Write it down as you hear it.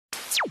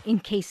in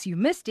case you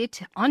missed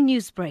it on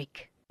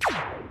Newsbreak.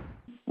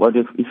 What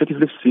we've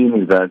effectively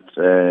seen is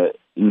that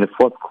in the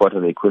fourth quarter,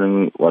 the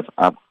economy was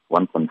up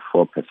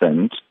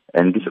 1.4%,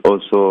 and this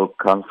also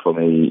comes from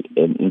an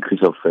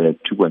increase of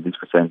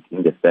 2.6%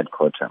 in the third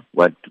quarter.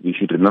 What we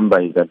should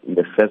remember is that in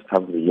the first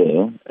half of the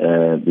year,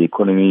 the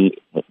economy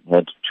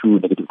had two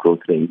negative growth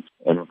rates,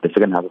 and the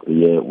second half of the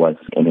year was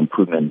an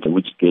improvement,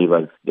 which gave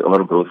us the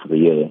overall growth for the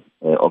year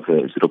of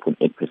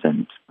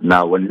 0.8%.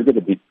 Now, when you look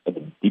at the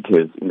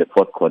details in the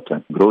fourth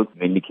quarter, growth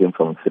mainly came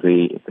from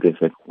three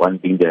effects. One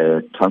being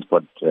the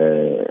transport,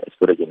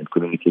 storage and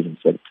communication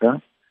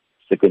sector.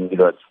 Second,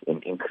 was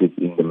an increase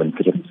in the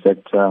manufacturing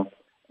sector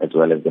as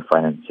well as the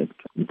finance sector.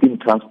 Within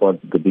transport,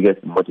 the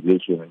biggest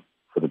motivation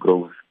for the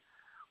growth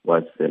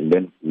was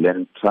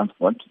land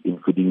transport,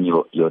 including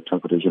your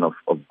transportation of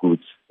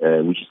goods,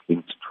 which is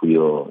linked to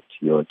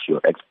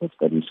your export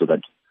studies, so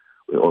that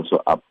we're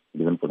also up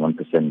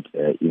 11.1%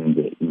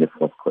 in the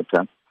fourth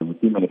quarter.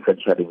 Within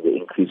manufacturing, the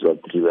increase was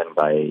driven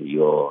by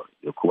your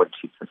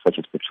commodities such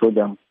as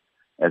petroleum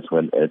as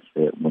well as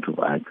motor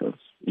vehicles.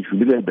 If you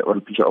look at the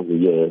overall picture of the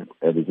year,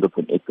 the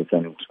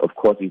 0.8%, of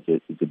course,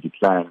 it's a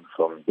decline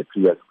from the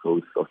previous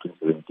growth of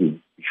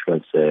 2017, which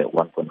was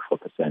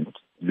 1.4%.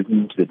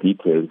 Looking into the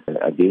details,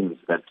 again, is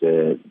that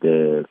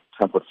the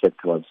transport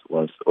sector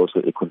was also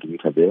a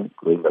contributor there,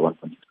 growing by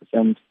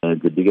 1.6%.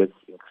 The biggest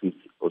increase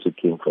also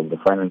came from the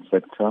finance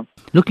sector.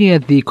 Looking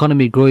at the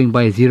economy growing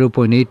by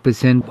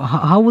 0.8%,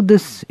 how would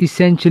this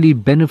essentially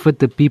benefit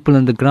the people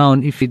on the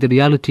ground if the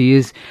reality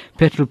is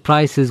petrol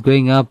prices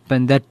going up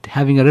and that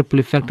having a ripple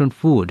effect on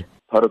food?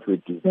 Part of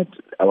it is that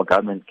our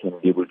government can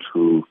be able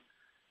to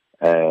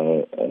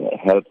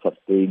help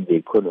sustain the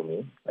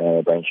economy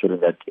by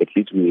ensuring that at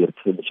least we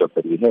retain the jobs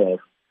that we have.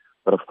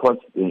 But of course,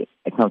 the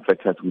economic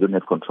factors we don't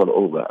have control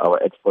over.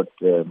 Our export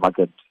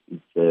market is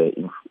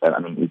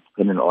it's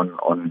dependent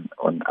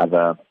on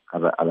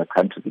other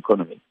countries'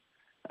 economy.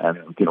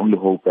 We can only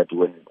hope that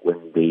when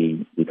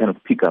they kind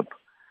of pick up,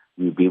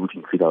 we'll be able to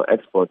increase our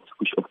exports,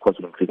 which of course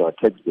will increase our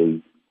tax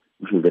base,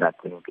 which will then, I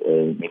think,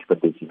 make sure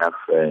there's enough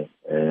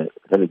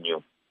revenue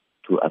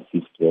to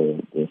assist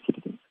the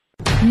citizens.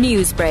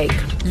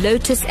 Newsbreak,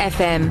 Lotus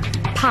FM,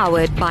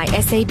 powered by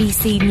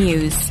SABC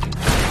News.